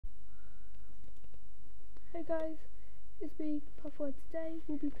Hey guys, it's me, Puffer. Today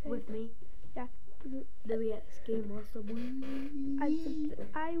we'll be playing with me. Yeah, LouieXGameMaster. and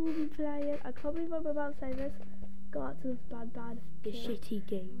I will be playing. I can't believe I'm about to say this. Garten of banban. The shitty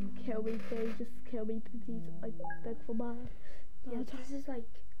game. Kill me, please. Just kill me, please. I beg for my. Yeah, this is like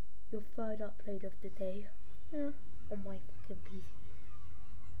your third upload of the day. Yeah. On my fucking PC.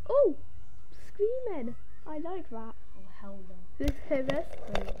 Oh, screaming! I like that. Oh hell no. Let's hear this.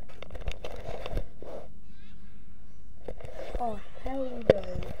 Oh hell no.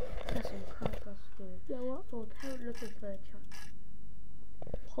 That's some crap. That's good. Yeah, what? For parent looking for a chat.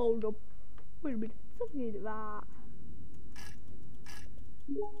 Hold up. Wait a minute. Something in that.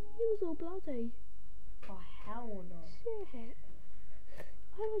 He was all bloody. Oh hell no. Shit.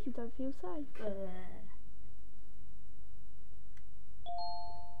 I really don't feel safe.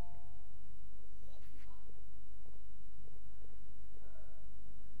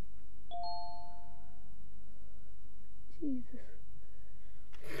 Jesus.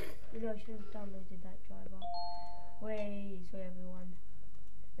 You know, I should have downloaded that driver. Wait, sorry everyone.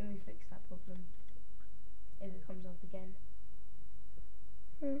 Let me fix that problem. If it comes up again.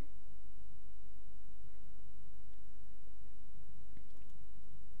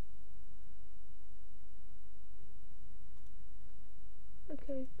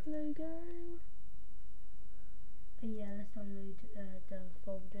 Okay, play game. Yeah, let's download the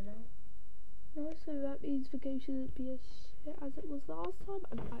folder now. No, so that means the game shouldn't be as shit as it was last time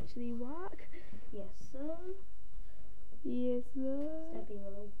and actually work. Yes, sir. Yes, sir. Stop being a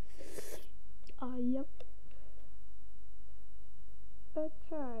little. Yep.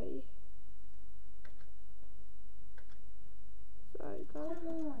 Okay. So, go.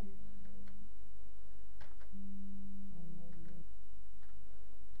 Come on.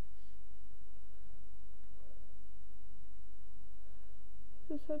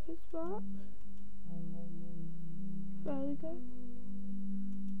 Just hope it's works. There we go.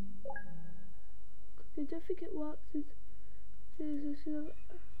 I don't think it works.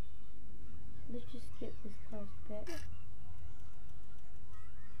 Let's just skip this first bit.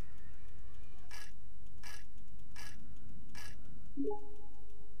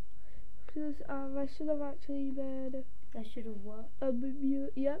 Because I should have actually been. That should have worked.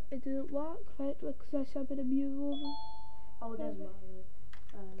 Yep, it didn't work, right? Because I should have been a mural. Oh, it doesn't matter.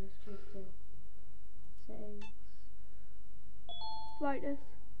 Let's just do settings. Brightness.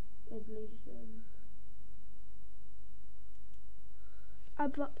 Resolution. I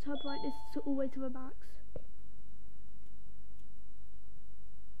brought her brightness all the way to the max.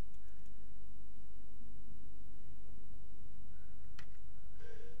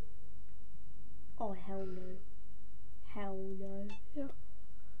 Oh hell no. Hell no. Yeah.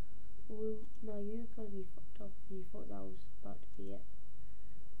 Well, no, you're gonna be fucked up if you thought that was about to be it.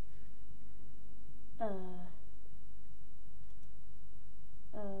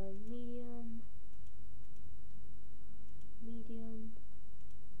 Medium. Medium.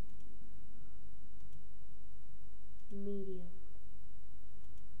 Medium.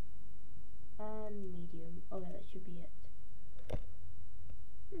 And medium. Okay, that should be it.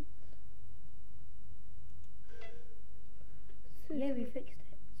 Yeah, we fixed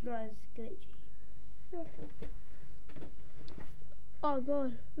it. It's not as glitchy. Yeah. Oh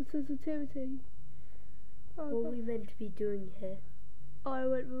god, the sensitivity. Oh, What are god. we meant to be doing here? Oh, I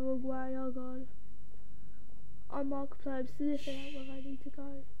went the wrong way, oh god. I'm Markiplier, I'm sniffing out where I need to go.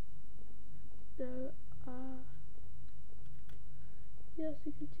 So, yes,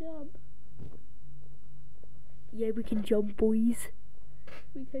 we can jump. Yeah, we can jump, boys.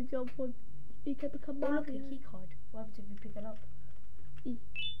 We can jump on, we can become Oh, look, a Mario. key card. What happens if you pick it up?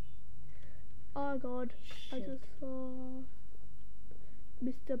 Oh god, I Shit. just saw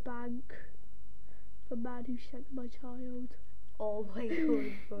Mr. Bank, the man who shanked my child. Oh my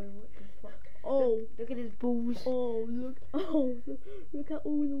god, bro, what the fuck? Oh, Look at his balls. oh, look at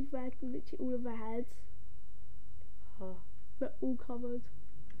all of their, literally all of their heads. Huh. They're all covered.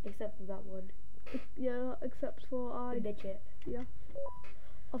 Except for that one. Yeah, except for The midget. yeah.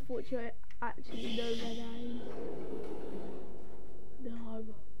 I thought you actually know their name. No.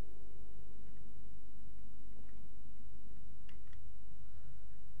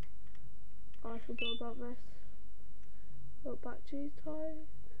 I forgot about this. What batteries time?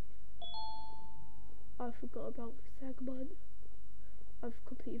 I forgot about the segment. I've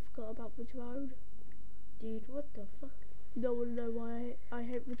completely forgot about the drone. Dude, what the fuck? No one know why I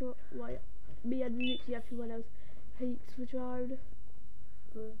hate the drone. Why me and literally everyone else hates the drone.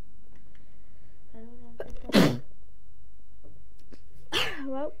 I don't know.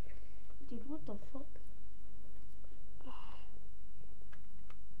 Well, Dude, what the fuck?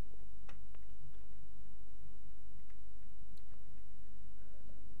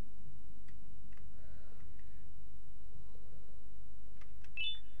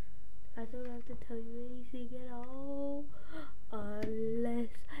 have to tell you anything at all. Unless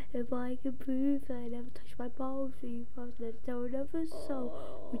if I can prove that I never touched my balls, so you must never tell another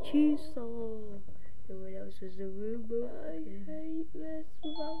soul what you saw. No one else was a rumor. I hate this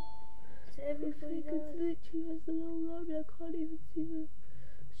without. So everybody It's does. literally there's a little line and I can't even see the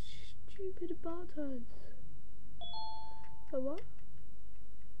stupid buttons. Oh what?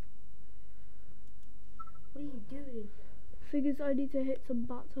 What are you doing? Figures I need to hit some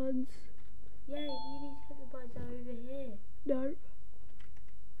buttons. Yeah, you need to hit the buttons over here. No.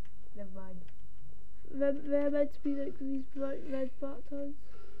 Never mind. They're meant to be like these bright red buttons.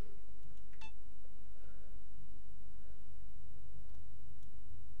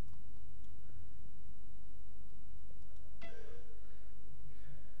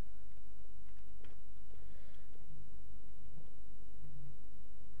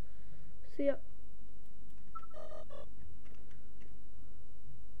 See ya.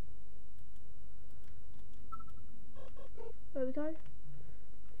 There we go.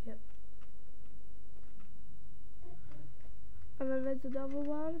 Yep. And then there's another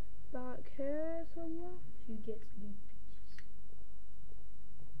one back here somewhere. Who gets new pictures?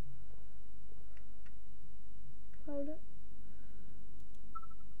 Found it.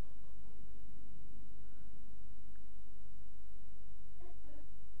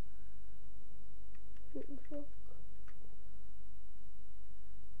 What the fuck?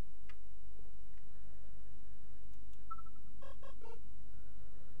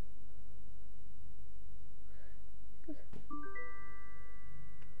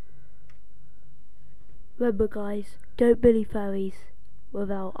 Remember guys, don't bully furries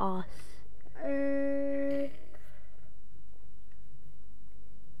without us.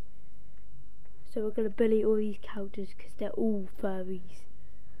 So we're gonna bully all these characters because they're all furries.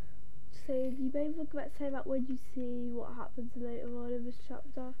 So you may regret saying that when you see what happens later on in this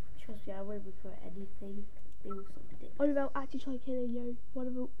chapter. Trust me, I won't regret anything. They all suck dicks. Or they'll actually try killing you.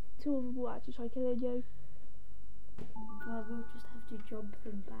 Two of them will actually try killing you. But we'll just have to jump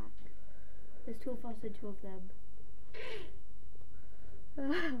them back. There's two of us and two of them.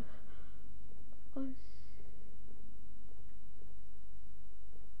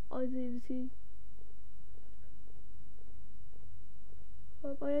 I didn't even see.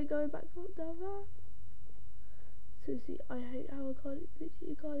 Well, I ain't going back down there. So see, I hate how I can't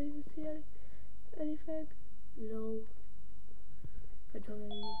literally can't even see anything. No. Can't tell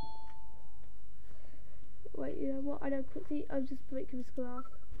anything. Wait, you know what? I know quickly. I'm just breaking this glass.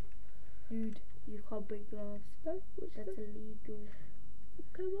 Dude, you can't break glass. No, what's That's that? illegal.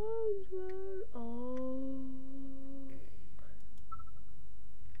 Come on, bro. Oh.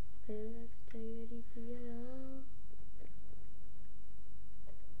 I don't have to tell you anything at all.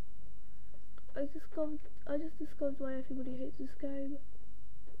 I just discovered why everybody hates this game.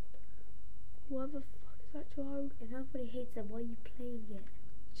 What the fuck is that child? If everybody hates them, why are you playing it?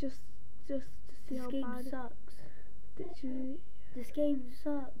 Just to see This how game bad. sucks. Literally, This game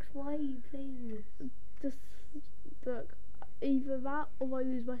sucks. Why are you playing this? just look. Either that or I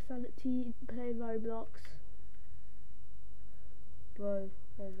lose my sanity playing Roblox. Bro,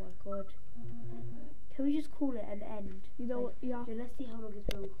 oh my god. Can we just call it an end? You know what? Yeah. So let's see how long it's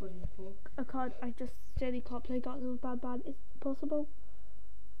been recording for. I can't. I just generally can't play Garten with banban. It's possible.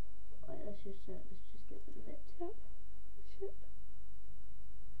 Right, let's just get rid of it. Yep. Shit.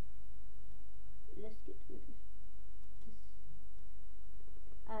 Let's get rid of this.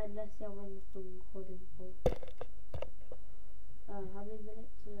 And let's see how long it's been recording for. How many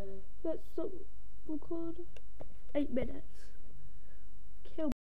minutes? Let's stop record. 8 minutes.